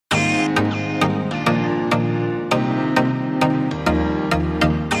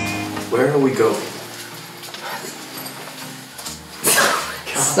Where are we going?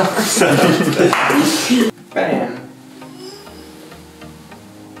 Sorry. Bam.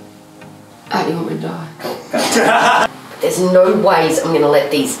 You want me to die? There's no ways I'm gonna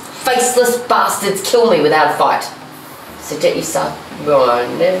let these faceless bastards kill me without a fight. So get yourself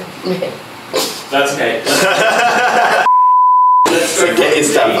going. That's okay. Let's go get your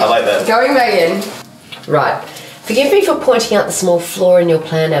stuff. I like that. Going back in. Right. Forgive me for pointing out the small flaw in your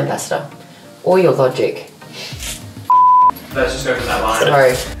plan, Ambassador. Or your logic. Let's just go for that line.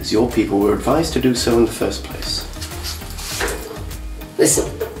 Sorry. As your people were advised to do so in the first place. Listen.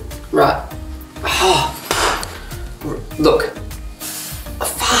 Right. Oh. Look.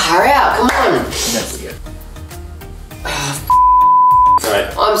 Far out, come on. That's good.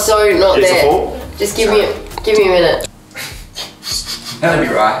 Right. I'm so not Here's there. the ball. Just give me a minute. That'll be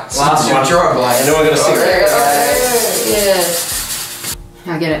right. Last one. Draw a blank. And then we're gonna see.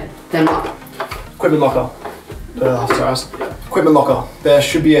 Yeah. I get it. Then what? Equipment locker. Sorry. Equipment locker. There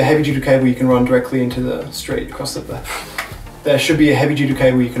should be a heavy duty cable you can run directly into the street across the. There should be a heavy duty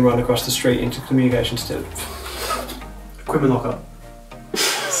cable you can run across the street into communications to. Equipment locker.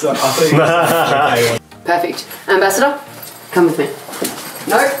 So I think. Perfect. Ambassador, come with me.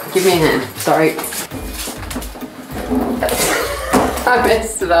 No, give me a hand. Sorry. I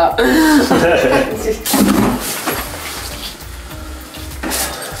messed it up.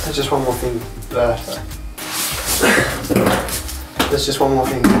 There's just one more thing. There's just one more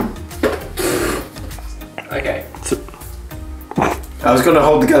thing. Okay. I was going to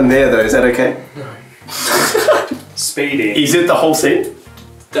hold the gun there though, is that okay? No. Speeding. Is it the whole scene?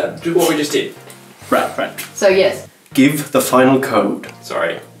 That, what we just did. Right. So yes. Give the final code.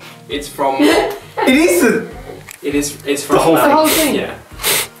 Sorry. It's from... It is the... It's from... The whole thing. The whole thing. Yeah.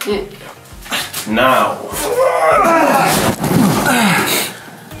 Now.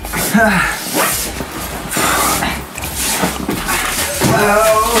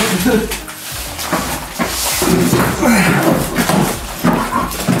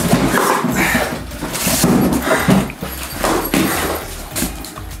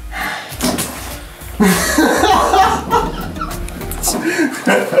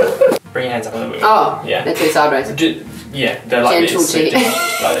 Bring your hands up a little bit. Oh, yeah. they're two sideways. Yeah, they're like Gentle this. cheek.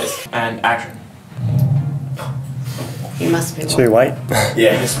 Like this. And action. You must be. Wait.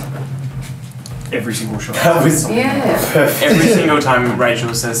 Yeah. Every single shot. That was Yeah. perfect. Every single time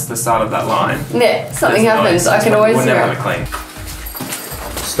Rachel says the start of that line. Yeah, something there's happens. noise. I can always We're hear never it. gonna clean.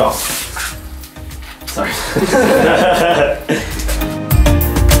 Stop. Sorry.